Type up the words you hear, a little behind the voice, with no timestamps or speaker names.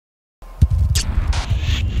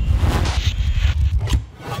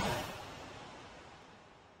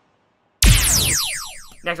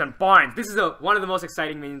Next one, Barnes. This is one of the most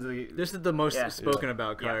exciting minions of the... This is the most spoken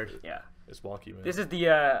about card. Yeah. It's wonky, man. This is the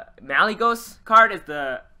Malygos card. It's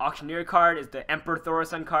the Auctioneer card. It's the Emperor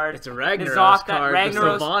Thaurissan card. It's a Ragnaros card.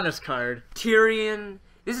 Ragnaros, the Sylvanas card. Tyrion.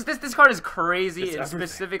 This card is crazy, and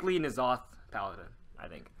specifically N'Zoth Paladin, I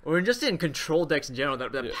think. Or just in control decks in general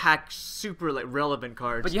that pack super like relevant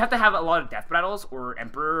cards. But you have to have a lot of death battles or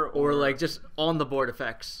Emperor or like just on the board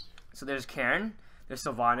effects. So there's Cairn, there's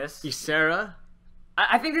Sylvanas, Ysera.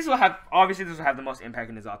 I think this will have the most impact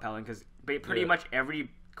in N'Zoth Paladin because pretty much every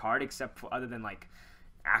card except for other than like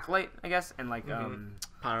Acolyte, I guess, and like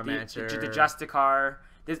Pyromancer, the Justicar.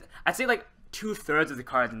 I'd say like 2/3 of the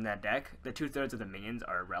cards in that deck, the 2/3 of the minions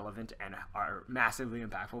are relevant and are massively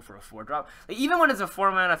impactful for a 4-drop. Like, even when it's a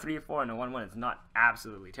 4-mana 3/4 and a 1/1, it's not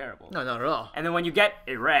absolutely terrible. No, not at all. And then when you get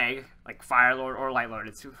a Rag like Fire Lord or Light Lord,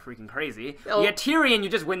 it's freaking crazy. You get Tyrion, you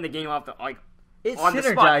just win the game off the It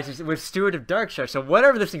synergizes with Steward of Darkshire, so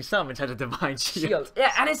whatever this thing summons has a Divine Shield.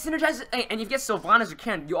 Yeah, and it synergizes, and if you get Sylvanas or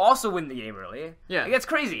Cairn, you also win the game early. Yeah. Like, that's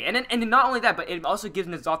crazy. And then not only that, but it also gives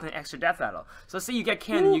N'Zoth an extra death battle. So let's say you get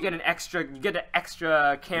Cairn, and you get an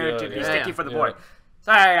extra Cairn to be sticky for the board.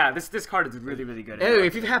 So this card is really, really good. Anyway,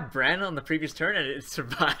 if you have Bran on the previous turn and it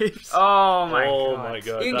survives. Oh my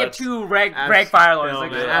god. You can get 2 Rag Fire Lords.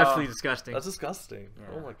 Like, absolutely disgusting. That's disgusting.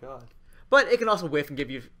 Yeah. Oh my god. But it can also whiff and give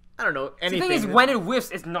you, I don't know, anything. The thing is, when it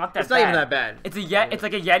whiffs, it's not that bad. It's not even that bad. It's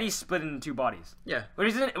like a Yeti split into 2 bodies. Yeah.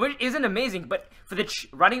 Which isn't amazing, but for the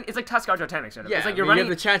running, it's like Tuskar Totemic sort of. Yeah, it's like you have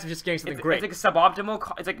the chance of just getting something great. It's like a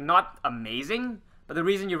suboptimal, it's like not amazing, but the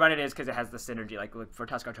reason you run it is because it has the synergy, like for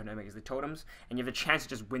Tuskar Totemic is the totems, and you have the chance to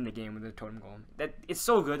just win the game with the totem golem. That it's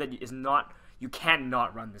so good that you can't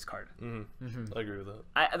not run this card. I agree with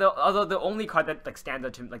that. Although the only card that like stands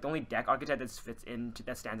out to me, like the only deck archetype that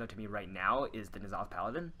stands out to me right now is the N'Zoth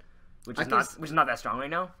Paladin, which is not that strong right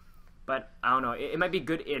now. But I don't know. It might be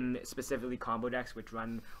good in specifically combo decks which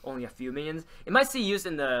run only a few minions. It might see use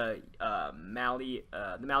in the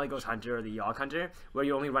Malygos Hunter or the Yogg Hunter, where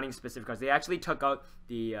you're only running specific cards. They actually took out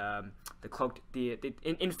the cloaked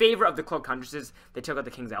in favor of the cloaked huntresses. They took out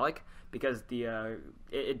the King's Alec because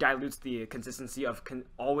it dilutes the consistency of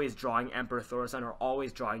always drawing Emperor Thaurissan or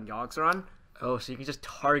always drawing Yogg Saron. Oh, so you can just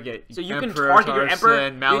target. So you can target your Emperor,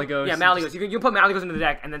 Malygos. Malygos. You put Malygos into the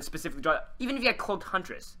deck and then specifically draw. Even if you get cloaked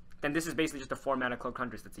huntress, then this is basically just a 4-mana cloaked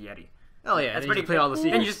huntress that's a Yeti. Oh yeah, that's pretty. You play all the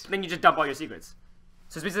secrets. Then you just dump all your secrets.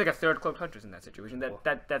 So it's basically like a 3rd cloaked huntress in that situation.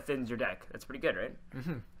 That thins your deck. That's pretty good, right?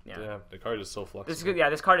 Yeah, the card is so flexible.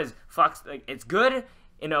 This card is flux. Like, it's good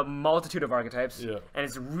in a multitude of archetypes. Yeah. And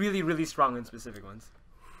it's really, really strong in specific ones.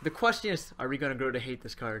 The question is, are we gonna grow to hate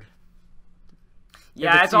this card?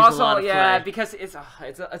 Yeah, it's also because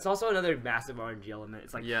it's also another massive RNG element.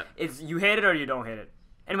 It's like it's you hate it or you don't hate it.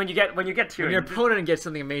 And when you get Tyrion, when your opponent gets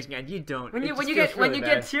something amazing and you don't, when you get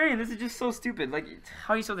Tyrion, this is just so stupid. Like,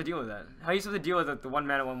 how are you supposed to deal with that? How are you supposed to deal with the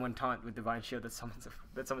 1-mana 1/1 taunt with Divine Shield that summons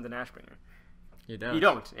an Ashbringer? You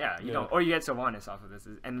don't. Yeah, you don't. Or you get Sylvanas off of this,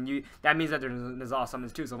 and that means that there's N'Zoth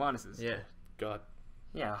summons 2 Sylvanas. Yeah. God.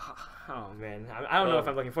 Yeah. Oh man, I don't know if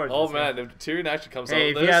I'm looking forward to this. Oh man, if Tyrion actually comes out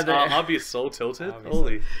with this, I'll be so tilted.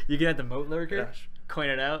 Holy. You can have the Moat Lurker. Coin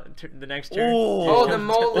it out the next turn. Oh, the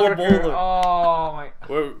Moat Lurker. Oh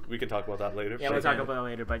my. We can talk about that later. Yeah, we'll talk about that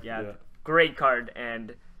later. But great card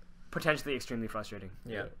and potentially extremely frustrating.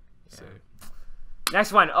 Yeah.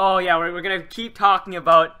 Next one. Oh yeah, we're gonna keep talking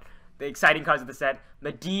about the exciting cards of the set.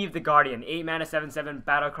 Medivh the Guardian, 8-mana 7/7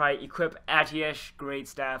 Battlecry, equip Atiesh, Great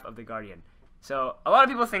Staff of the Guardian. So a lot of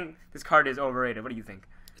people think this card is overrated. What do you think?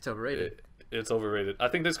 It's overrated. It's overrated. I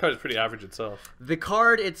think this card is pretty average itself. The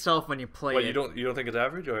card itself, when you play it, you don't think it's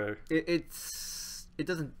average, or it's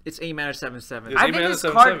 8 mana 7/7. I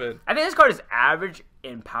think this card is average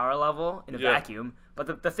in power level in a vacuum.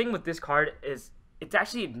 But the thing with this card is it's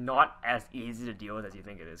actually not as easy to deal with as you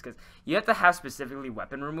think it is, because you have to have specifically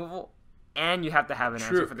weapon removal. And you have to have an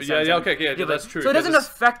answer for the that's true. So it doesn't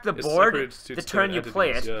affect the board the turn you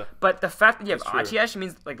play it, but the fact that you have Atiesh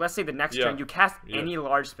means, like, let's say the next turn you cast any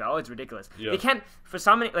large spell, it's ridiculous. They can't, for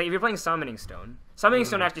summoning, like if you're playing Summoning Stone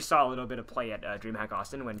actually saw a little bit of play at DreamHack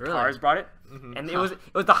Austin when Tars brought it, and it was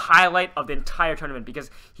the highlight of the entire tournament because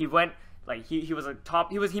he went. Like he was a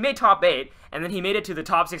top, he made top 8, and then he made it to the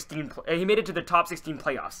top 16. He made it to the top 16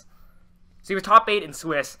 playoffs. So he was top 8 in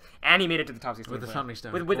Swiss, and he made it to the top 16. With the Summoning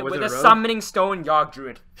Stone. With a Summoning Stone Yogg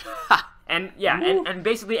Druid. And and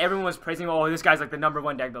basically everyone was praising, oh, this guy's like the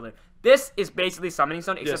 #1 deck builder. This is basically Summoning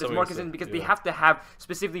Stone, except it's more consistent because they have to have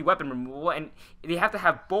specifically weapon removal, and they have to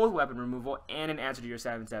have both weapon removal and an answer to your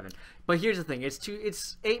 7/7. But here's the thing: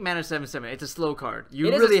 it's 8 mana 7/7. It's a slow card. You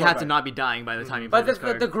really have to not be dying by the time you play this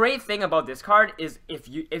card. But the great thing about this card is if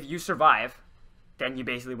you survive, then you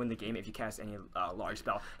basically win the game if you cast any large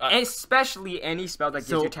spell, and especially any spell that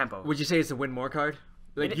gives you tempo. Would you say it's a win more card?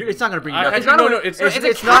 Like it's not going to bring you back. It's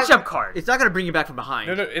a catch-up card. It's not going to bring you back from behind.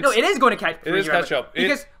 No, it is going to catch. It is catch-up.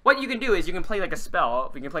 Because what you can do is you can play like a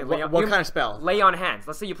spell. You can play what kind of spell? Lay on Hands.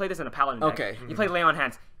 Let's say you play this in a Paladin deck. Okay. You play Lay on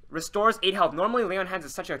Hands. Restores 8 health. Normally, Lay on Hands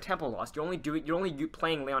is such a tempo loss. You're only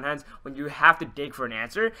playing Lay on Hands when you have to dig for an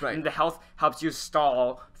answer, and the health helps you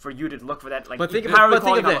stall for you to look for that. Like, but think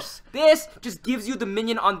of this. This just gives you the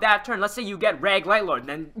minion on that turn. Let's say you get Rag Lightlord,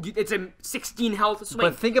 then it's a 16 health swing.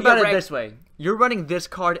 But think about it this way: you're running this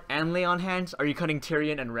card and Lay on Hands. Are you cutting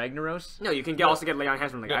Tyrion and Ragnaros? No, you can also get Lay on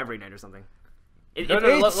Hands from like Ivory Knight or something.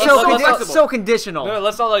 It's so conditional. No,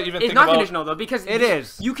 let's not even think about... It's not conditional, though, because it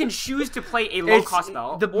is. You can choose to play a low-cost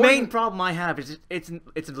spell. The main problem I have is it's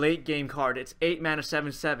a late-game card. It's 8 mana,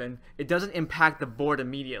 7/7. It doesn't impact the board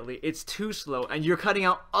immediately. It's too slow, and you're cutting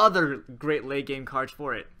out other great late-game cards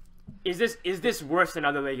for it. Is this worse than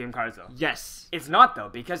other late-game cards, though? Yes. It's not, though,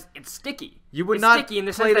 because it's sticky. You would not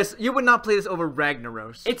play this. You would not play this over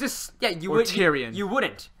Ragnaros. You would. Tyrion. You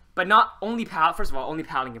wouldn't. But not only First of all, only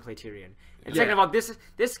Paladin can play Tyrion. And second of all,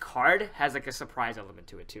 this card has like a surprise element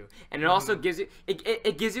to it too, and it also gives you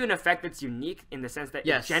it gives you an effect that's unique in the sense that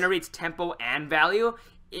it generates tempo and value.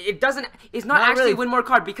 It's not actually really a win more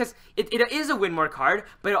card because it is a win more card,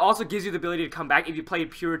 but it also gives you the ability to come back if you play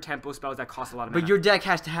pure tempo spells that cost a lot of mana. But your deck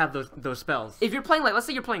has to have those spells. If you're playing let's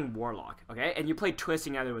say you're playing Warlock, okay, and you play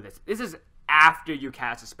Twisting Nether with this. This is after you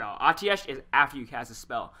cast a spell. Atiesh is after you cast a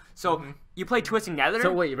spell. So you play Twisting Nether.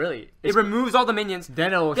 So wait, really? It removes all the minions.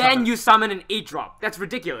 Then you summon an 8-drop. That's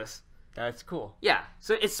ridiculous. That's cool. Yeah.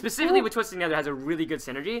 So it's specifically with Twisting Nether has a really good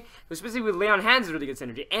synergy. But specifically with Lay on Hands is a really good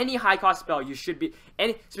synergy. Any high cost spell you should be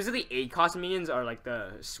specifically 8 cost minions are like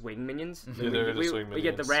the swing minions. Yeah, they're the swing minions. We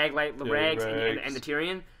get the Rags and the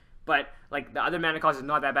Tyrion. But like the other mana cost is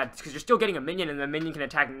not that bad because you're still getting a minion, and the minion can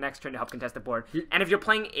attack next turn to help contest the board. And if you're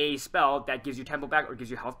playing a spell that gives you tempo back or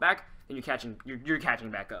gives you health back, then you're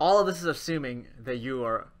catching back up. All of this is assuming that you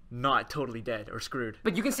are not totally dead or screwed.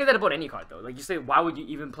 But you can say that about any card though. Like you say, why would you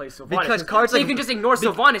even play Sylvanas? Because cards like you can just ignore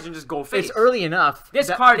Sylvanas and just go face. It's early enough.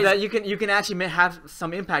 This card is that you can actually have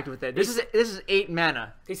some impact with it. This is 8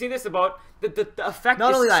 mana. You see this about the effect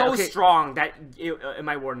is so strong that it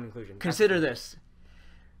might warrant inclusion. Consider this.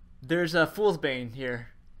 There's a Fool's Bane here,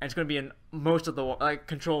 and it's going to be in most of the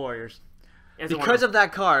Control Warriors. Because of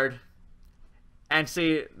that card, and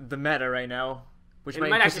say the meta right now, which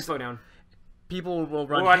might actually slow down. People will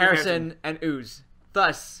run Harrison and Ooze,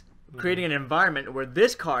 thus creating an environment where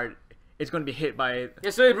this card is going to be hit by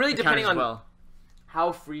so it really depending on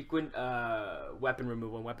how frequent weapon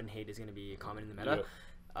removal and weapon hate is going to be common in the meta.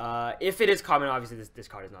 Yeah. If it is common, obviously this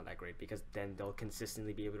card is not that great because then they'll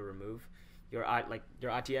consistently be able to remove your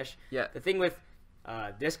Atiesh. Yeah. The thing with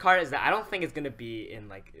this card is that I don't think it's gonna be in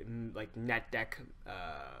like net deck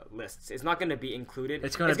lists. It's not gonna be included.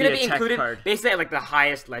 It's gonna be a included card. Basically at like the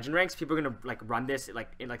highest legend ranks. People are gonna like run this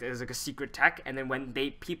there's like a secret tech, and then when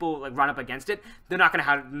people like run up against it, they're not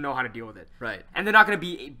gonna know how to deal with it. Right. And they're not gonna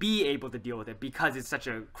be able to deal with it because it's such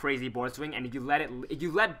a crazy board swing. And if you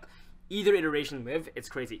let either iteration live, it's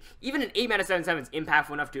crazy. Even an 8 mana 7/7 is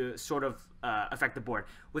impactful enough to sort of affect the board.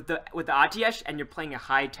 With the Atiesh and you're playing a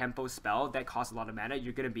high tempo spell that costs a lot of mana,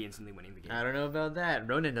 you're gonna be instantly winning the game. I don't know about that.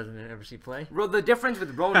 Ronin doesn't ever see play. The difference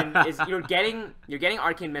with Ronin is you're getting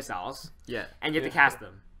arcane missiles. Yeah. And you have to cast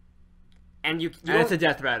them. And and it's a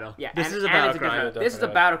death rattle. Yeah. This is a battle cry. This is a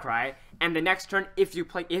battle cry. And the next turn, if you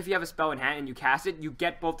have a spell in hand and you cast it, you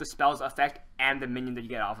get both the spell's effect and the minion that you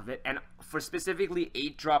get off of it. And for specifically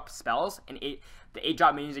 8-drop spells and the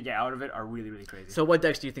 8-drop minions you get out of it are really, really crazy. So what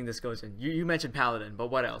decks do you think this goes in? You mentioned Paladin, but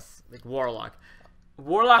what else? Like Warlock.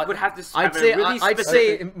 Warlock would have to. I'd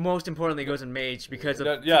say most importantly it goes in Mage because of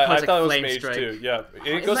I thought it was Mage Strike. Too. Yeah,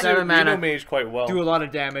 it goes 7 mana. Mage quite well. Do a lot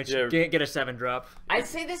of damage. Yeah. Get a 7-drop. I'd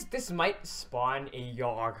say this might spawn a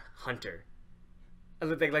Yogg Hunter. You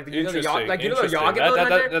know the Yogg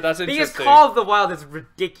Hunter? That's interesting. Because Call of the Wild is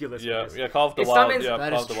ridiculous. Yeah, Call of the Wild.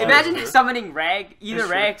 Imagine summoning either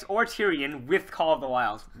Rags or Tyrion with Call of the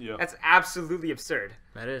Wild. Yeah. That's absolutely absurd.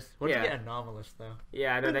 That is. What if you get Anomalous, though?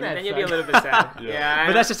 Yeah, then you'd be a little bit sad. Yeah.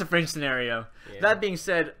 But that's just a fringe scenario. Yeah. That being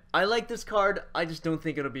said, I like this card. I just don't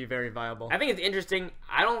think it'll be very viable. I think it's interesting.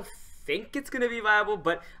 I don't think it's going to be viable,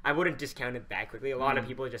 but I wouldn't discount it that quickly. A lot of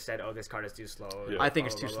people just said, oh, this card is too slow. Yeah. I think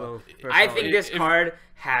it's too slow. I think this card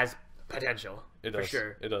has potential. For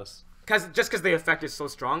sure. It does. Because the effect is so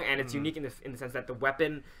strong, and it's unique in the sense that the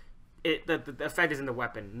weapon, the effect is in the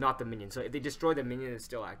weapon, not the minion. So if they destroy the minion, it's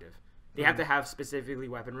still active. They have to have specifically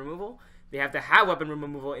weapon removal. They have to have weapon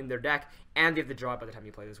removal in their deck, and they have to draw it by the time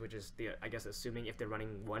you play this, which is, I guess, assuming if they're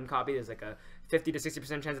running one copy, there's like a 50 to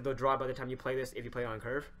 60% chance that they'll draw it by the time you play this if you play it on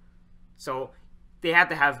curve. So they have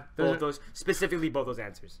to have both those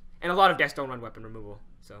answers. And a lot of decks don't run weapon removal.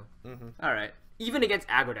 So, all right. Even against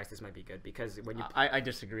aggro decks, this might be good because when you I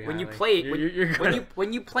disagree. When you play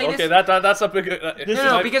when you play okay, this, that's a big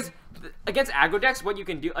no, because against aggro decks, what you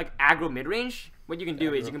can do, like aggro mid range, what you can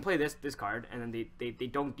do is you can play this card, and then they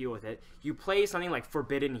don't deal with it. You play something like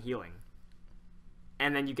Forbidden Healing,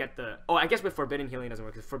 and then you get the I guess with Forbidden Healing it doesn't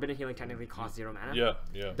work because Forbidden Healing technically costs 0 mana.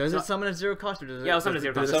 Yeah. Does it summon at 0 cost or does it? Yeah, it'll summon at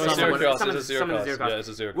 0 cost. Summon at 0 cost. Yeah, it's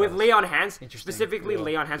a 0 cost. With Lay on Hands, specifically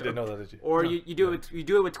Lay on Hands, or you do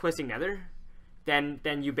it with Twisting Nether.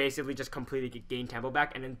 Then you basically just completely gain tempo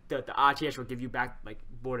back, and then the RTS will give you back like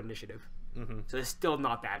board initiative. So it's still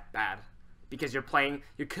not that bad because you're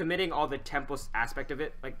committing all the tempo aspect of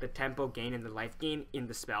it, like the tempo gain and the life gain in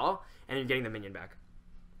the spell, and you're getting the minion back,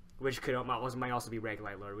 which might also be Reg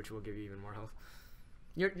Light Lord, which will give you even more health.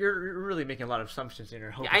 You're really making a lot of assumptions in your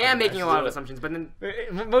hope. Yeah, I am making a lot of assumptions, but then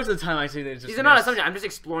most of the time I say that it's just these are not assumptions. I'm just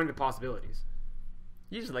exploring the possibilities.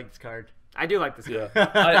 You just like this card. I do like this card. Yeah.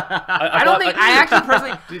 I actually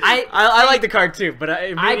personally I like the card too, but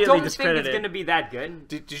I don't think it's going to be that good.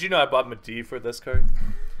 Did you know I bought Medivh for this card?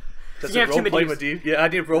 Does it roleplay Medivh? Yeah, I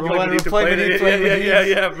need roleplay Medivh to play it.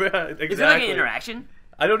 Yeah, exactly. Is there like an interaction?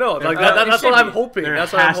 I don't know. Like that's what I'm hoping.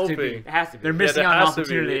 That's what I'm hoping. It has to be. They're missing out on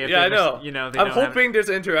opportunity. Yeah, I know. I'm hoping there's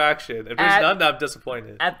interaction. If there's none, I'm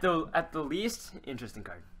disappointed. At the least, interesting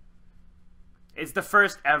card. It's the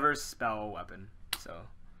first ever spell weapon. So.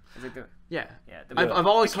 It's like I've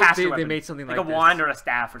always hoped they made something like a wand or a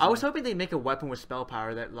staff or something. I was hoping they'd make a weapon with spell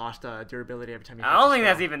power that lost durability every time you I don't think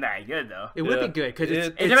that's even that good, though. It would be good, because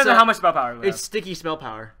it depends on how much spell power. It's sticky spell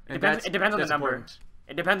power. It depends on the number.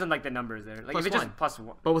 It depends on like the numbers there. Like if it's just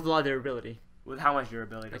 +1. But with a lot of durability. With how much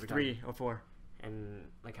durability? Like 3 or 4. And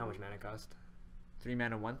like how much mana cost? 3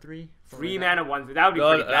 mana 1/3. 3 mana 1/3. That would be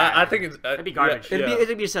pretty bad. I think that'd be garbage.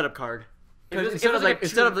 It'd be a setup card.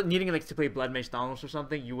 Instead of needing to play Blood Mage Thalmos or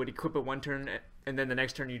something, you would equip it one turn, and then the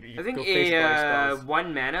next turn you I think go face a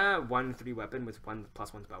 1 mana 1/3 weapon with 1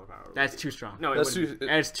 +1 spell power. That's too strong. No,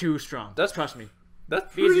 that's too strong. Trust me.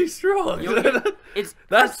 That's pretty strong.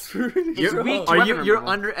 That's pretty strong. You're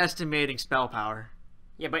underestimating spell power.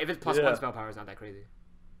 Yeah, but if it's +1 spell power, it's not that crazy.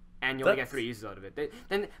 And you only get 3 uses out of it.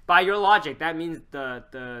 Then, by your logic, that means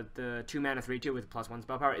the 2 mana 3/2 with +1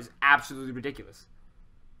 spell power is absolutely ridiculous.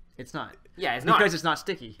 It's not. Yeah, it's not. Because it's not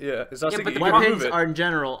sticky. Yeah, it's not sticky. But the weapons in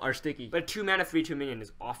general are sticky. But a 2 mana 3/2 minion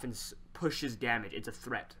is often pushes damage. It's a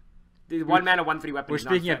threat. The 1 mana 1/3 weapon. We're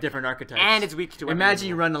speaking of different archetypes. And it's weak to weapon. Imagine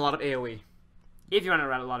you run a lot of AoE. If you run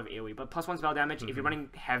a lot of AoE, but +1 spell damage, if you're running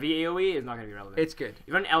heavy AoE, it's not going to be relevant. It's good. If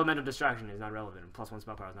you run Elemental Distraction, it's not relevant. +1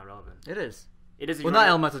 spell power is not relevant. It is. It is. Well, not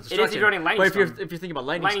Elemental Distraction. It is if you're running Lightning Storm. But if you're thinking about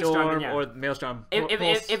Lightning Storm or Maelstrom.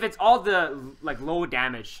 If it's all the low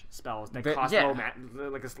damage spells that cost low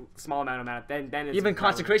like a small amount of mana, then it's even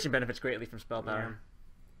Consecration benefits greatly from spell power.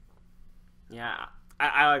 Yeah.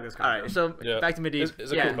 I like this card. All right, so back to Medivh.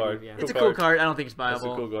 It's a cool card. It's a cool card. I don't think it's viable. It's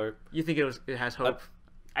a cool card. You think it has hope?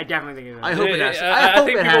 I definitely think it has. I hope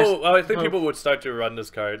it has. I think people would start to run this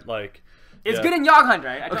card like. It's good in Yogg Hunt,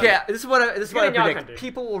 right? Okay, this is what I predict.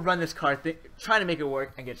 People will run this card trying to make it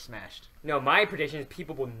work and get smashed. No, my prediction is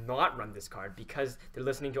people will not run this card because they're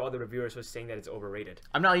listening to all the reviewers who are saying that it's overrated.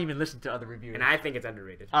 I'm not even listening to other reviewers. And I think it's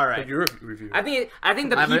underrated. All right. You're a reviewer. I think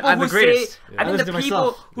the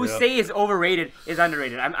people who say it's overrated is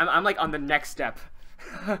underrated. I'm like on the next step.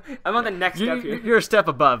 I'm on the next step here. You're a step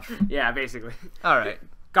above. Yeah, basically. All right.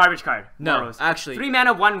 Garbage card. No, Moros. actually. 3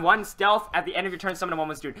 mana 1/1 stealth at the end of your turn. Summon a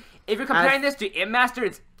 1/1 steward. If you're comparing this to Immaster,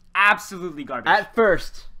 it's absolutely garbage. At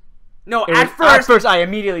first. No, at first I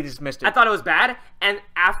immediately dismissed it. I thought it was bad, and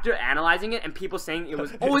after analyzing it and people saying it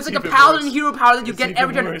was, it's like a paladin hero power that you get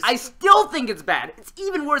every turn. I still think it's bad. It's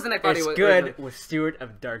even worse than I thought it was. It's good with Steward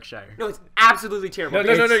of Darkshire. No, it's absolutely terrible. No.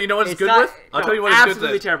 You know what it's good with? I'll tell you what it's good with.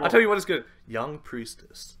 Absolutely terrible. I'll tell you what it's good. Young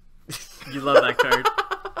Priestess. You love that card.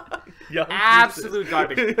 Absolute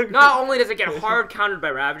garbage. Not only does it get hard countered by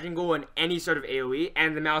Ravaging Ghoul and any sort of AoE,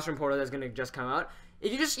 and the Maelstrom Portal that's gonna just come out,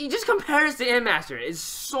 you just compare this to Immaster. It's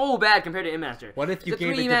so bad compared to Immaster. What if you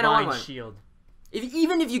gave it Divine Shield?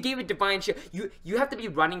 Even if you gave it Divine Shield, you have to be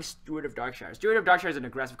running Steward of Darkshire. Steward of Darkshire is an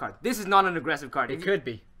aggressive card. This is not an aggressive card. It could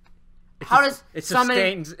be. It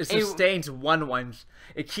sustains 1/1s.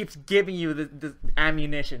 It keeps giving you the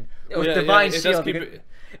ammunition. With Divine Shield,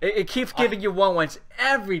 it keeps giving you 1/1s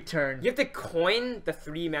every turn. You have to coin the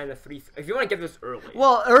 3 mana 3. If you want to get this early.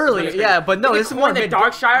 Well, early, yeah, but no, this is more the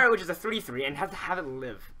Darkshire, which is a 3/3, and have to have it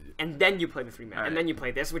live. and then you play the 3-mana, and then you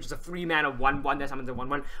play this, which is a 3-mana 1/1 that summons a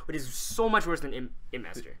 1/1, which is so much worse than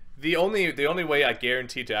Immaster. The only way I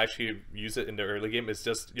guarantee to actually use it in the early game is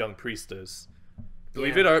just Young Priestess.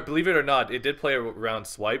 Believe it or not, it did play around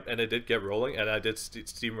swipe and it did get rolling, and I did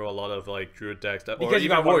steamroll a lot of like druid decks or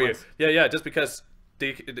even warrior. Yeah, just because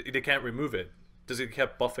they can't remove it, because it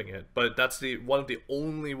kept buffing it. But that's one of the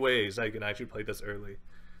only ways I can actually play this early.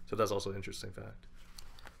 So that's also an interesting fact.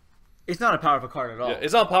 It's not a powerful card at all. Yeah,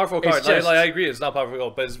 it's not a powerful card. Like, I agree, it's not powerful,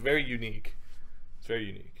 but it's very unique. It's very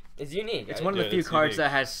unique. It's unique. It's one of the few cards that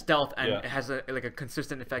has stealth and has a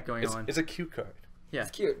consistent effect going on. It's a cute card. Yeah,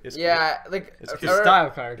 it's cute. It's like it's a style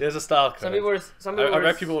card. It's a style card. Some people I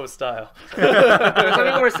read people with style. Some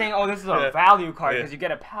people were saying, "Oh, this is a value card because you get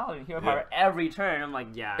a paladin hero power every turn." I'm like,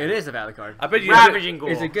 yeah, it is a value card. I bet you Ravaging Ghoul.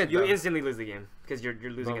 Is it good? You instantly lose the game because you're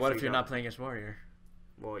losing. But what if you're not playing against warrior?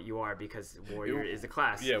 Well, you are, because warrior is a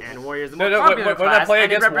class, and warrior is the most popular class. When I play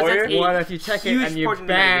against warrior, what if you check it and you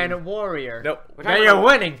ban warrior? Nope. Then you're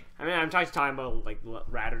winning. I mean, I'm talking about like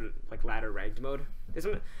ladder ranked mode.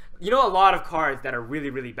 You know, a lot of cards that are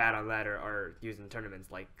really, really bad on ladder are used in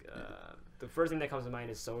tournaments. Like, the first thing that comes to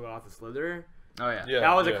mind is Sogoth the Slither. Oh, yeah.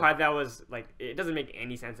 That was a card that was, like, it doesn't make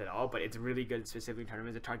any sense at all, but it's really good specifically in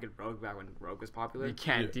tournaments. It targeted Rogue back when Rogue was popular. You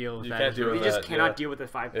can't deal with that. Can't deal with you just cannot deal with the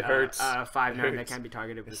 5/9 that can't be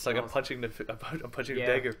targeted with It's like I'm punching a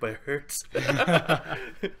dagger, but it hurts.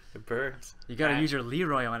 It burns. You gotta use your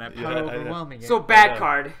Leroy on it. Overwhelming. So, bad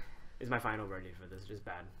card is my final verdict for this. Just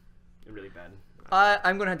bad. Really bad.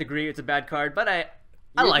 I'm gonna have to agree it's a bad card, but I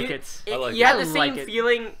like it. You have the same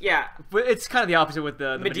feeling, yeah. But it's kind of the opposite with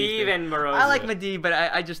the Medivh and Morose. I like Medivh, but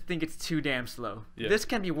I just think it's too damn slow. Yeah. This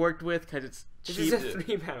can be worked with because it's cheap. This is a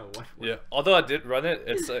 3-mana 1/1. Yeah, although I did run it,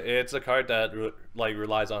 it's a card that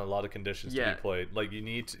relies on a lot of conditions to be played. Like you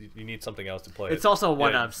need something else to play. It's also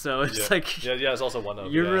one of, so it's like it's also one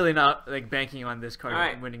of. You're really not like banking on this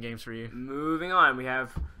card winning games for you. Moving on, we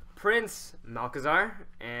have Prince Malchezaar,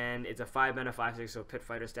 and it's a 5-mana 5/6, so pit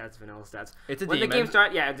fighter stats, vanilla stats. It's a demon. When the game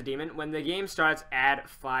starts, it's a demon. When the game starts, add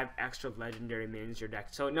 5 extra legendary minions to your deck.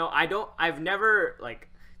 So no, I've never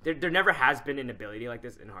there never has been an ability like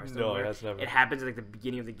this in Hearthstone. No, it has never. It happens at like the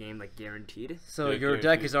beginning of the game, like guaranteed. So your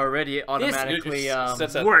deck is already automatically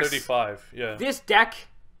sets at worse. 35. Yeah. This deck,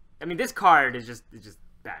 I mean, this card is just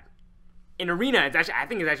bad. In Arena, I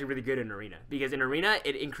think it's actually really good in Arena, because in Arena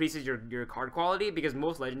it increases your card quality, because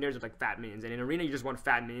most legendaries are like fat minions, and in Arena you just want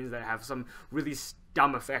fat minions that have some really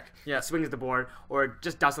dumb effect that swings the board or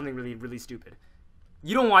just does something really, really stupid.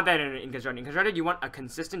 You don't want that in Constructed. In Constructed, you want a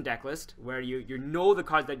consistent deck list where you know the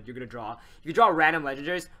cards that you're gonna draw. If you draw random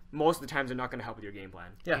legendaries, most of the times they're not gonna help with your game plan.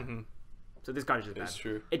 Yeah. Mm-hmm. So this card is just bad. It's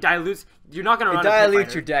true. It dilutes. You're not gonna run. It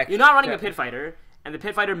dilutes your deck. You're not running a pit fighter, and the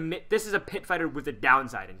pit fighter. This is a pit fighter with a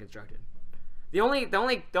downside in Constructed. The only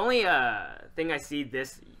thing I see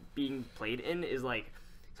this being played in is like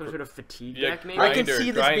some sort of fatigue deck. Maybe I can see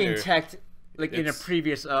this being teched like in a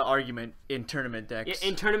previous argument in tournament decks.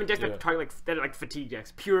 In tournament decks that target like fatigue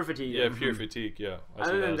decks, pure fatigue. Yeah, pure fatigue. Yeah.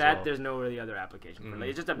 Other than that, there's no really other application for it. Like,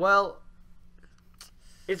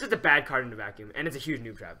 it's just a bad card in the vacuum, and it's a huge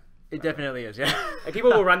noob trap. It definitely is, yeah. Like,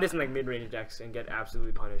 people will run this in like mid-range decks and get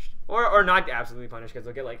absolutely punished, or not absolutely punished, because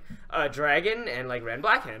they'll get like a dragon and like red and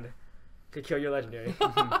black hand to kill your legendary.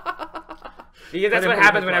 Because that's what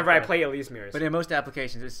happens whenever I play Elise Mirrors. But in most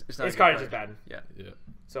applications, it's not. This card is just bad. Yeah.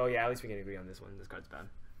 So yeah, at least we can agree on this one. This card's bad.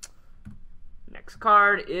 Next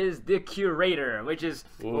card is the Curator, which is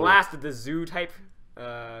last of the zoo type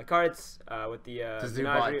cards with the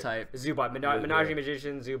Zoobot type. Zoobot, Menagerie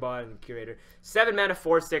Magician, Zoobot, and Curator. 7-mana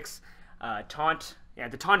 4/6 taunt. Yeah,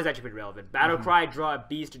 the taunt is actually pretty relevant. Battle Cry, draw a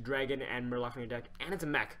beast, dragon, and Murloc from your deck, and it's a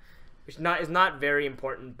mech, which is not very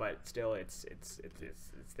important, but still it's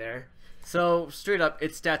there. So straight up,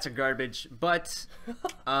 its stats are garbage, but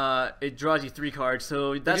it draws you 3 cards,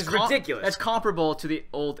 so that's ridiculous. That's comparable to the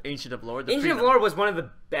old Ancient of Lore. Ancient of Lore was one of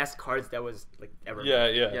the best cards that was like ever. Yeah.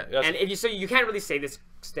 And you can't really say that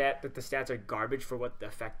the stats are garbage for what the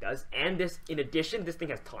effect does. And this, in addition, this thing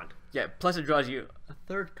has taunt. Yeah. Plus, it draws you a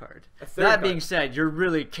 3rd card. That being said, you're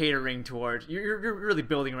really catering towards. You're really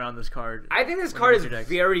building around this card. I think this card is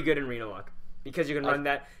very good in Arena Luck. Because you can run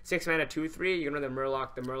that 6-mana 2/3, you can run the Murloc.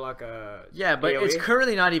 Yeah, but AoE. It's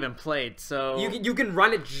currently not even played, so you can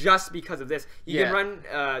run it just because of this. You can run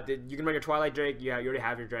your Twilight Drake. You already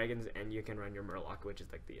have your dragons, and you can run your Murloc, which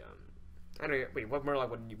is like the I don't know. Wait, what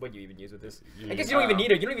Murloc would you even use with this? I guess you don't even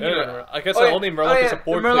need it. You don't even need it. I guess the only Murloc is a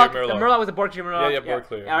board clear Murloc. The Murloc was a board clear Murloc. Yeah, board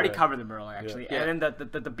clear. I already covered the Murloc actually, and then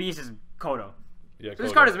the beast is Kodo. Yeah, so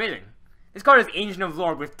this card is amazing. This card is Ancient of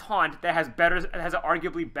Lore with taunt that has an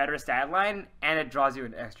arguably better stat line, and it draws you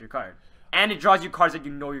an extra card. and it draws you cards that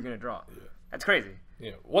you know you're gonna draw. Yeah. That's crazy.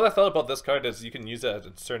 Yeah. What I thought about this card is you can use it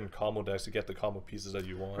in certain combo decks to get the combo pieces that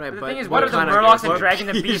you want. Right, but the thing is, what if the Murlocs and Dragon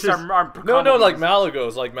and Beast are no, like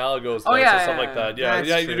Malagos, or stuff like that. Yeah,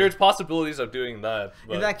 there's possibilities of doing that.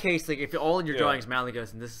 But... In that case, like if all you're drawing is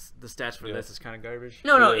Malagos and the stats for this is kind of garbage.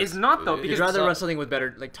 No, it's not though. Because you'd rather run something with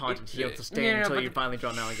better like taunt and heal to stay until you finally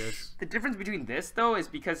draw Malagos. The difference between this though is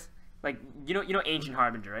because like you know Ancient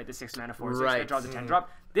Harbinger, right? The 6 mana 4/6 that draws a 10-drop.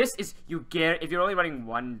 This is if you're only running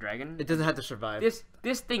one dragon. It doesn't have to survive.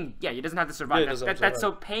 This thing, it doesn't have to survive. That's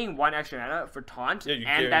so paying 1 extra mana for taunt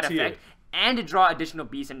and that effect, and to draw additional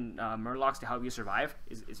beasts and Murlocs to help you survive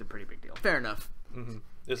is a pretty big deal. Fair enough.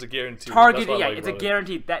 It's a guarantee. Targeted, it's a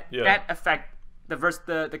guarantee that effect.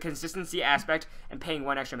 The consistency aspect and paying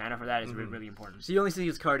 1 extra mana for that is really important. So you only see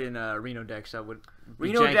this card in Reno decks that would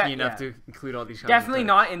be janky enough to include all these cards. Definitely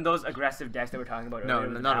not in those aggressive decks that we're talking about earlier.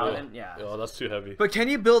 No, not at all. Yeah. Oh, that's too heavy. But can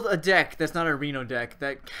you build a deck that's not a Reno deck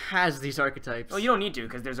that has these archetypes? Well, you don't need to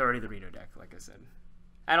because there's already the Reno deck, like I said.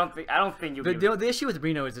 I don't think you. The issue with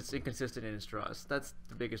Reno is it's inconsistent in its draws. That's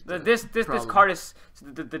the biggest. This card is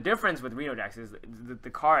the difference with Reno decks is the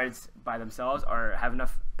cards by themselves have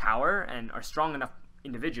enough power and are strong enough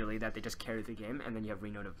individually that they just carry the game, and then you have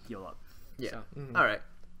Reno to heal up. Yeah. So, all right.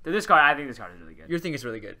 So this card, I think this card is really good. Your thing is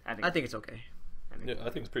really good. I think it's okay. I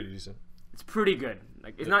think it's pretty decent. It's pretty good.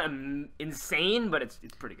 Like it's not insane, but it's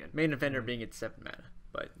pretty good. Main Offender being at 7 mana,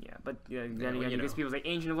 but then again, because people like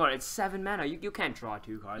Ancient of Lore, it's 7 mana. You can't draw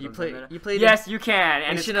 2 cards. You play. Yes, you can.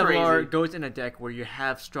 And Ancient of Lore goes in a deck where you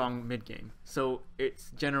have strong mid game, so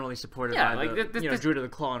it's generally supported by Druid of the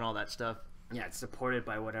Claw and all that stuff. Yeah, it's supported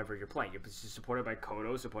by whatever you're playing. It's supported by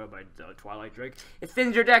Kodo, supported by Twilight Drake. It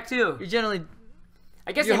thins your deck too. You generally,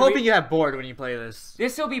 I guess you're hoping you have board when you play this.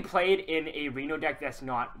 This will be played in a Reno deck that's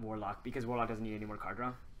not Warlock because Warlock doesn't need any more card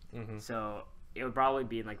draw. So it would probably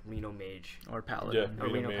be in like Reno Mage or Paladin. Or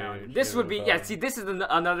Reno Paladin. This would be See, this is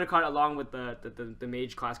another card along with the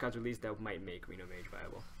Mage class cards released that might make Reno Mage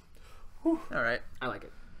viable. All right, I like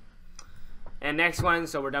it. And next one,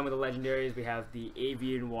 so we're done with the legendaries. We have the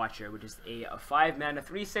Avian Watcher, which is a 5 mana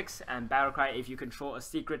 3/6 and battlecry. If you control a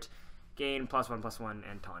secret, gain +1/+1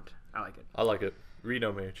 and taunt. I like it. I like it.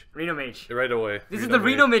 Reno Mage. Reno Mage. Right away. This is the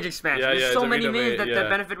Reno Mage expansion. There's so many mages that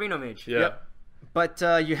benefit Reno Mage. Yeah. Yep. But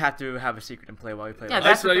you have to have a secret in play while you play. Yeah,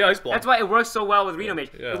 that's why it works so well with Reno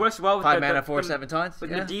Mage. It works well with 5 mana 4/7 taunts.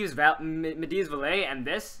 With Medivh's Valet and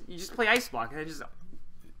this, you just play Ice Block and it just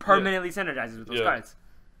permanently synergizes with those cards.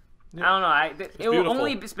 Yeah. I don't know. It will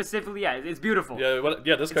only specifically. Yeah, it's beautiful. Yeah,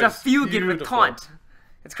 this card. It's a Fugin with taunt.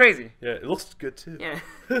 It's crazy. Yeah, it looks good too. Yeah,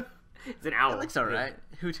 it's an owl. It looks alright.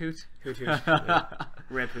 Hoot hoot. Hoot hoot.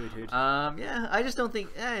 Rip hoot hoot. Yeah, I just don't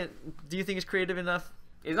think. Do you think it's creative enough?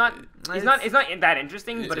 It's not that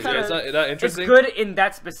interesting, but it's not that interesting. It's good in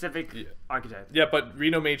that specific archetype. Yeah, but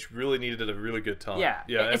Reno Mage really needed a really good taunt. Yeah,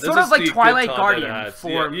 yeah. It's sort of like Twilight Guardian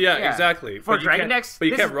for exactly. For Dragon decks. But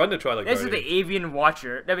you can't run the Twilight Guardian. This is the Avian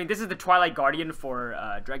Watcher. I mean, this is the Twilight Guardian for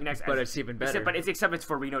Dragon decks. But it's even better. But except it's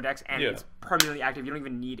for Reno decks and it's permanently active. You don't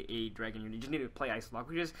even need a Dragon unit. You just need to play Ice Block,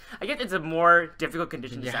 which is I guess it's a more difficult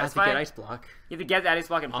condition to satisfy. You have to get Ice Block. You have to get that Ice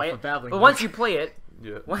Block and play it. But once you play it,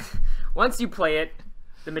 once you play it.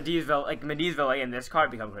 The Medivh's Valet and this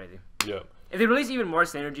card become crazy. Yeah. If they release even more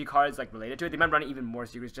synergy cards like related to it, they might run even more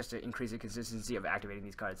secrets just to increase the consistency of activating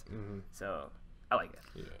these cards. So I like it.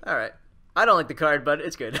 Yeah. All right. I don't like the card, but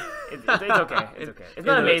it's good. It's okay. It's okay. It's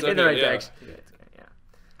not amazing. In the right decks. Yeah.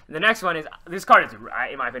 And the next one is this card is, in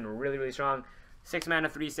my opinion, really, really strong. 6 mana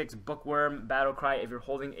 3/6 Bookworm Battlecry. If you're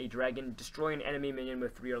holding a dragon, destroy an enemy minion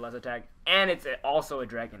with 3 or less attack, and it's also a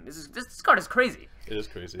dragon. This card is crazy. It is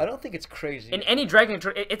crazy. I don't think it's crazy. In any dragon,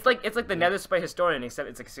 it's like the Netherspite Historian, except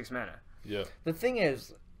it's like 6 mana. Yeah. The thing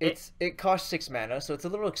is, it costs 6 mana, so it's a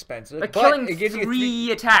little expensive. But killing it gives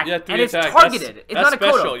 3 attack, and it's targeted. It's not a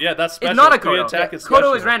Kodo. Yeah, that's special. It's not a Kodo. Attack is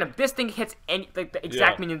Kodo is random. This thing hits the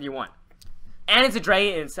exact minion that you want. And it's a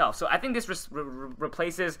dragon in itself. So I think this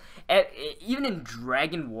replaces... even in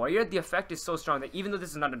Dragon Warrior, the effect is so strong that even though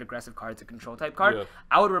this is not an aggressive card, it's a control type card,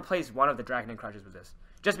 I would replace one of the Dragon and Crushers with this.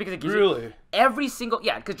 Just because it gives you every single...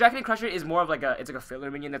 Yeah, because Dragon and Crusher is more of like a filler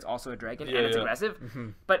minion that's also a dragon, and it's aggressive.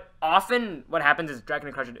 But often what happens is Dragon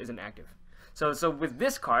and Crusher isn't active. So with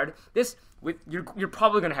this card, you're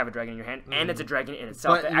probably going to have a dragon in your hand, and it's a dragon in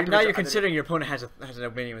itself. But now you're considering your opponent has a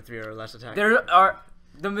minion with 3 or less attack. There are...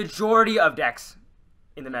 The majority of decks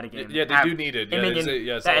in the metagame. Yeah, they do need it.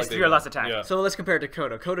 That has 3 or less attack. Yeah. So let's compare it to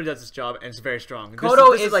Kodo. Kodo does its job, and it's very strong.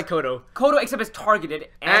 Kodo is like Kodo. Kodo, except it's targeted,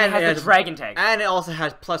 and it has the dragon tag. And it also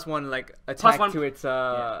has +1 attack to its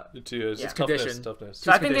its condition. Toughness.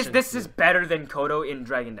 So I think this is better than Kodo in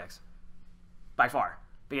dragon decks. By far.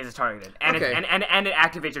 because it's targeted, and it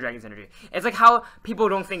activates your Dragon's energy. It's like how people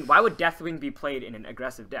don't think, why would Deathwing be played in an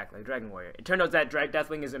aggressive deck like Dragon Warrior? It turned out that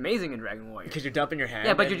Deathwing is amazing in Dragon Warrior. Because you're dumping your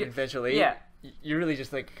hand, but eventually, you're really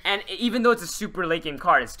just like... And even though it's a super late game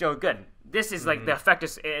card, it's still good. This is like, the effect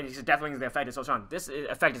is, and Deathwing, the effect is so strong. This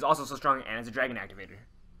effect is also so strong, and it's a Dragon activator.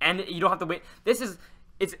 And you don't have to wait.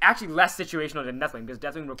 It's actually less situational than Deathwing, because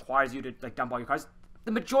Deathwing requires you to like dump all your cards.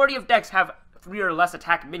 The majority of decks have 3 or less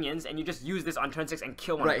attack minions, and you just use this on turn 6 and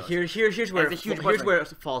kill one of those. Here's where it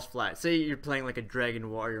falls flat. Say you're playing like a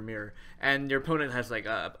Dragon Warrior Mirror, and your opponent has like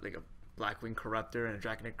a Blackwing Corruptor and a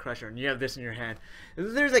Draconic Crusher, and you have this in your hand.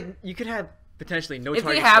 There's like, you could have potentially no target.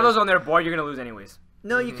 If they have those on their board, you're gonna lose anyways.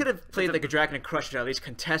 No, you could have played like a Draconic Crusher to at least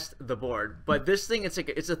contest the board. But this thing, it's a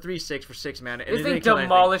 3/6 for 6 mana. This thing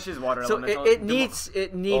demolishes water elements. So it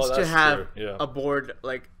needs to have a board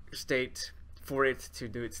like state for it to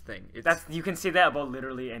do its thing. You can say that about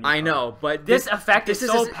literally any I know, but this effect is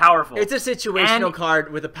so powerful. It's a situational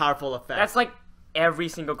card with a powerful effect. That's like every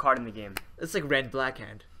single card in the game. It's like Red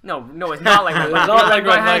Blackhand. No, it's not like Red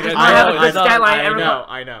Blackhand. I have a good stat line.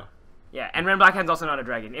 I know. Yeah, and Red Blackhand's also not a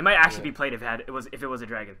dragon. It might actually be played if it was a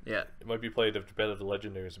dragon. Yeah. It might be played if the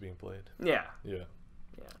Legendaries are being played. Yeah. Yeah.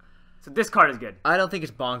 So this card is good. I don't think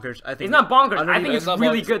it's bonkers. I think it's not bonkers. I think it's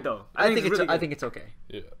really good though. I think it's okay.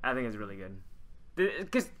 Yeah. I think it's really good.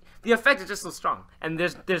 Because the effect is just so strong, and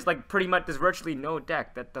there's like there's virtually no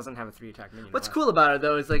deck that doesn't have a 3 attack minion. What's cool about it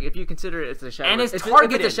though is like if you consider it's a shadow, and it's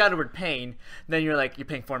targeted. If it's a Shadow Word Pain, then you're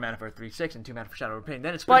paying 4 mana for a 3/6 and 2 mana for Shadow Word Pain.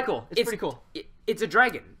 Then it's pretty cool. It's pretty cool. It's a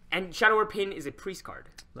dragon, and Shadow Word Pain is a priest card.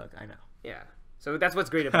 Look, I know. Yeah. So that's what's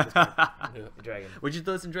great about this card. The dragon. Would you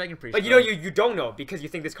throw some Dragon Priest? But you don't know because you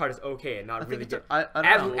think this card is okay and not really good. I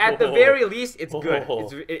don't know. At the very least, it's good.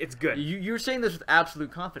 It's good. You're saying this with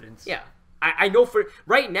absolute confidence. Yeah. I know for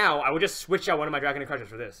right now, I would just switch out one of my Draconic Crushes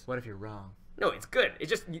for this. What if you're wrong? No, it's good. It's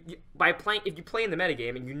just if you play in the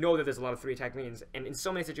metagame and you know that there's a lot of 3 attack minions, and in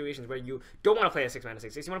so many situations where you don't want to play a 6 mana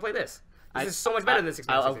 6/6, you want to play this. This is so much better than 6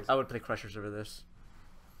 mana 6/6. I would play Crushers over this.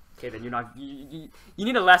 Okay, then you're not. You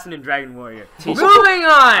need a lesson in Dragon Warrior. Moving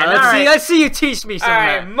on. Let's see you teach me something. All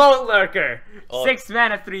right, Moat Lurker, 6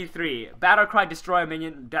 mana 3/3. Battle cry, destroy a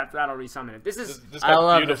minion. Death rattle, resummon it. This I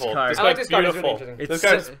love this card. I like this card. It's really interesting. This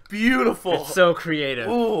card's beautiful. It's so creative.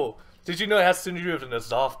 Ooh. Did you know it has synergy with an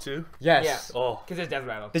Azoth too? Yes. Yeah. Oh. Because it's Death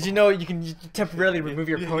Rattle. Did you know you can temporarily remove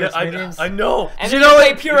your opponent's minions? I know. And did you know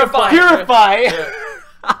they Purify? Purify.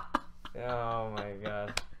 Oh my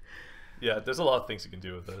god. Yeah, there's a lot of things you can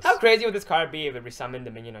do with this. How crazy would this card be if it resummoned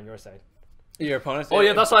the minion on your side? Your opponent's? Oh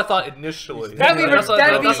yeah, that's what I thought initially. That'd be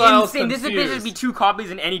insane. This would just be 2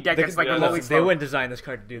 copies in any deck that's like remotely slow. They wouldn't design this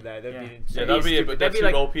card to do that. That'd be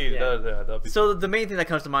like OP. So the main thing that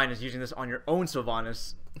comes to mind is using this on your own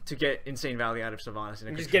Sylvanas to get insane value out of Sylvanas.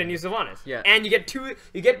 You just get a new Sylvanas. Yeah. And you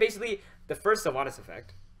get basically the first Sylvanas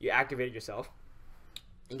effect. You activate it yourself.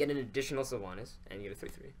 You get an additional Sylvanas, and you get a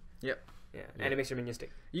 3/3. Yep. Yeah, and it makes your minions stick.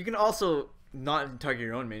 You can also not target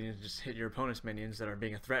your own minions, just hit your opponent's minions that are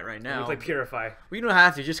being a threat right now. You play Purify. Well, you don't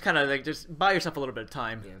have to. Just kind of like just buy yourself a little bit of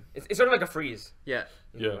time. Yeah. It's sort of like a freeze. Yeah.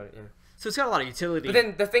 Yeah. So it's got a lot of utility. But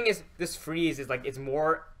then the thing is, this freeze is like it's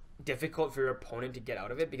more difficult for your opponent to get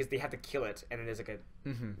out of it because they have to kill it, and then there's like a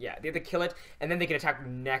they have to kill it, and then they can attack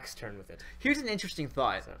next turn with it. Here's an interesting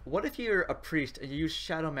thought. What if you're a priest and you use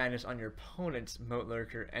Shadow Madness on your opponent's Moat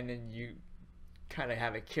Lurker, and then you kind of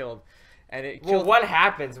have it killed? And it kills. Well, what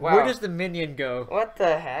happens? Wow. Where does the minion go? What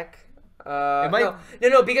the heck?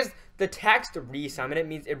 No, because the text resummon it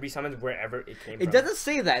means it resummons wherever it came from. It doesn't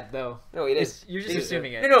say that though. No, it is. You're just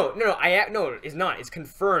assuming it. No, it's not. It's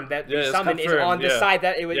confirmed that resummon is on the side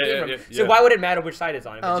that it was came from. So why would it matter which side it's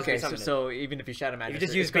on? If okay, so even if you Shadow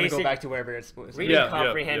Madness, it's going to go back to wherever it's supposed to be. Reading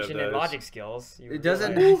comprehension and logic skills. It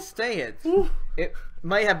doesn't say it. It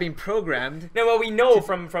might have been programmed. No, well, we know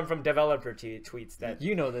from developer tweets that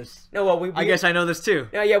you know this. No, well, I guess I know this too.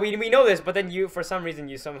 Yeah, we know this, but then you, for some reason,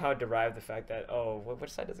 you somehow derive the fact that which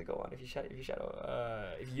side does it go on if you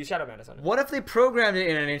use Shadow Madness on it? What if they programmed it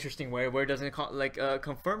in an interesting way where it doesn't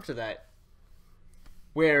conform to that?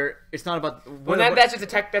 Where it's not about. That's just a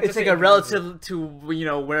tech. It's like a relative to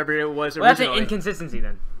wherever it was. Well, that's an inconsistency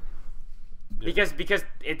then. Because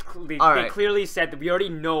they clearly said that we already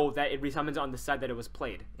know that it resummons on the side that it was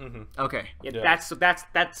played. Okay. Yeah,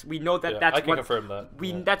 that's we know that that's I can confirm that.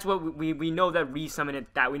 That's what we know that resummon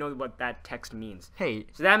it, that we know what that text means. Hey.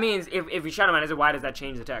 So that means if we Shadow Madness it, why does that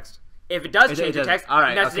change the text? If it does change the text,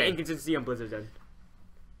 then that's the inconsistency on Blizzard's end.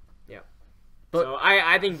 Yeah. But so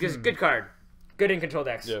I think this is a good card. Good in control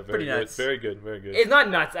decks. Yeah, pretty nuts. Very good, very good. It's not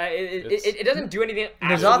nuts. It doesn't do anything.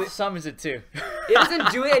 Nazoth summons it too. It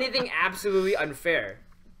doesn't do anything absolutely unfair.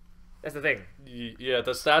 That's the thing. Yeah,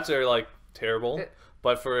 the stats are like terrible,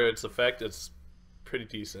 but for its effect, it's pretty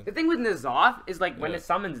decent. The thing with N'Zoth is like when it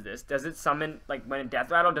summons this, does it summon like when it death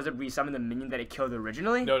rattle? Does it resummon the minion that it killed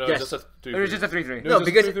originally? No, yes. It's just a 3/3. Or it's just a 3/3. No,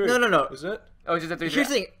 because no. Is it? Oh, it's just a 3/3.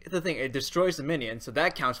 Here's the thing. It destroys the minion, so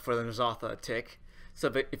that counts for the N'Zoth tick. So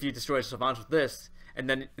if you destroy Savants with this, and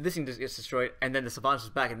then this thing just gets destroyed, and then the Savants is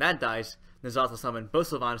back and that dies, N'Zoth will summon both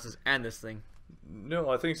Savants and this thing. No,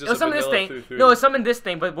 I think it's just summon this thing. 3/3. No, summon this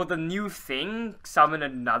thing, but will the new thing summon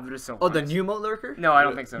another Savant? Oh, the new Moat Lurker? No, I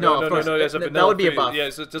don't think so. No, it's a vanilla. That would be a buff. Yeah,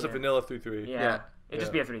 it's just a vanilla 3/3. Yeah. It'd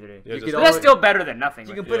just be a 3/3. Yeah, but that's still better than nothing.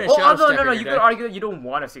 You can put in although you could argue that you don't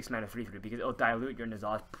want a 6-mana 3/3 because it'll dilute your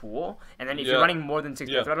N'Zoth pool, and then if you're running more than 6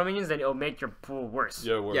 death rattle minions, then it'll make your pool worse.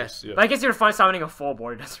 Yeah, worse. Yes. Yeah. But I guess you're fun summoning a full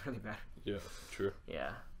board. It doesn't really matter. Yeah, true.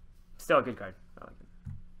 Yeah, still a good card. I like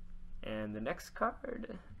it. And the next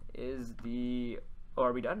card is the. Oh,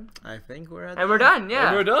 are we done? I think we're at. And we're done. Yeah.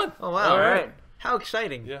 And we're done. Oh wow! All right. How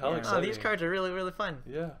exciting! Yeah, how exciting! Oh, these cards are really, really fun.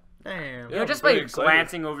 Yeah. Damn. You know, just by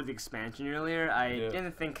glancing over the expansion earlier, I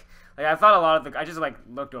didn't think. Like, I thought a lot of the. I just like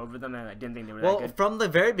looked over them and I didn't think they were that good. Well, from the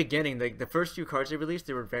very beginning, the first few cards they released,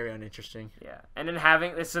 they were very uninteresting. Yeah, and then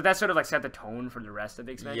having so that sort of like set the tone for the rest of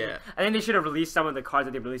the expansion. Yeah. I think they should have released some of the cards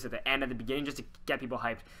that they released at the end, at the beginning, just to get people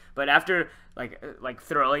hyped. But after like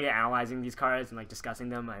thoroughly analyzing these cards and like discussing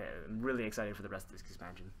them, I'm really excited for the rest of this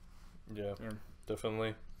expansion. Yeah.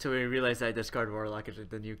 Definitely. So we realized that discard Warlock is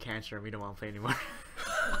the new cancer and we don't want to play anymore.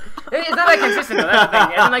 It's not like consistent though, that's the thing.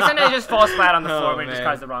 And then, like sometimes it just falls flat on the floor when it just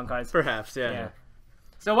cards the wrong cards. Perhaps, yeah.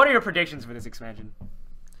 So what are your predictions for this expansion?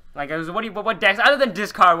 Like, what decks, other than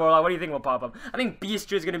discard Warlock, what do you think will pop up? I think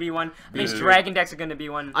Beast is going to be one. I think Dragon decks are going to be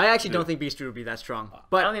one. I actually don't think Beast Druid will be that strong.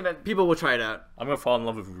 But people will try it out. I'm going to fall in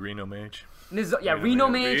love with Reno Mage. Reno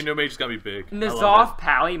Mage. Reno Mage is going to be big. N'Zoth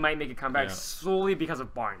Pally might make a comeback solely because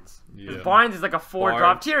of Barnes. Yeah. Barnes is like a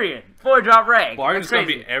 4-drop Tyrion. 4-drop Reg. Barnes is going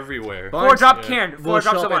to be everywhere. 4-drop Cairn.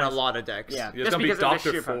 4-drop show up in a lot of decks. Yeah. It's going to be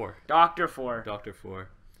Dr. 4. Dr. 4. Dr. 4.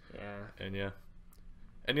 Yeah. And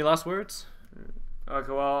Any last words?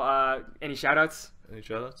 Okay, well, any shoutouts? Any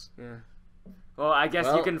shoutouts? Yeah. Well, I guess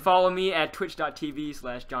you can follow me at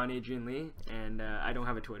twitch.tv/JohnAdrianLee, and I don't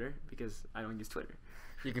have a Twitter because I don't use Twitter.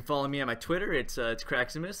 You can follow me on my Twitter. It's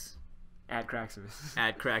Kraxximus. At Kraxximus.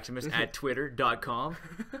 At Kraxximus. At twitter.com.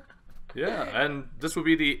 Yeah, and this will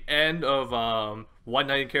be the end of One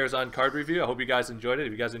Night in Karazhan card review. I hope you guys enjoyed it.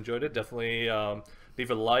 If you guys enjoyed it, definitely leave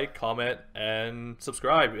a like, comment, and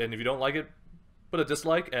subscribe. And if you don't like it, put a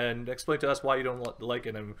dislike and explain to us why you don't like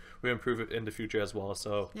it, and we'll improve it in the future as well.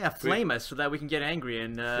 So flame us so that we can get angry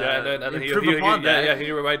and and then improve upon that. Yeah,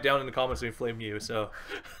 he'll write down in the comments and flame you. So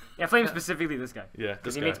flame specifically this guy. Yeah,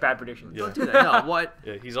 because he makes bad predictions. Don't do that. No, what?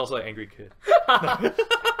 Yeah, he's also an angry kid.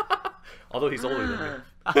 Although he's older than me.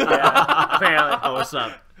 Apparently. Oh, what's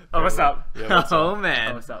up? Oh, what's up? Yeah, what's up? Oh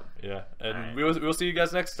man. Oh, what's up? Yeah, and we'll see you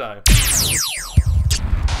guys next time.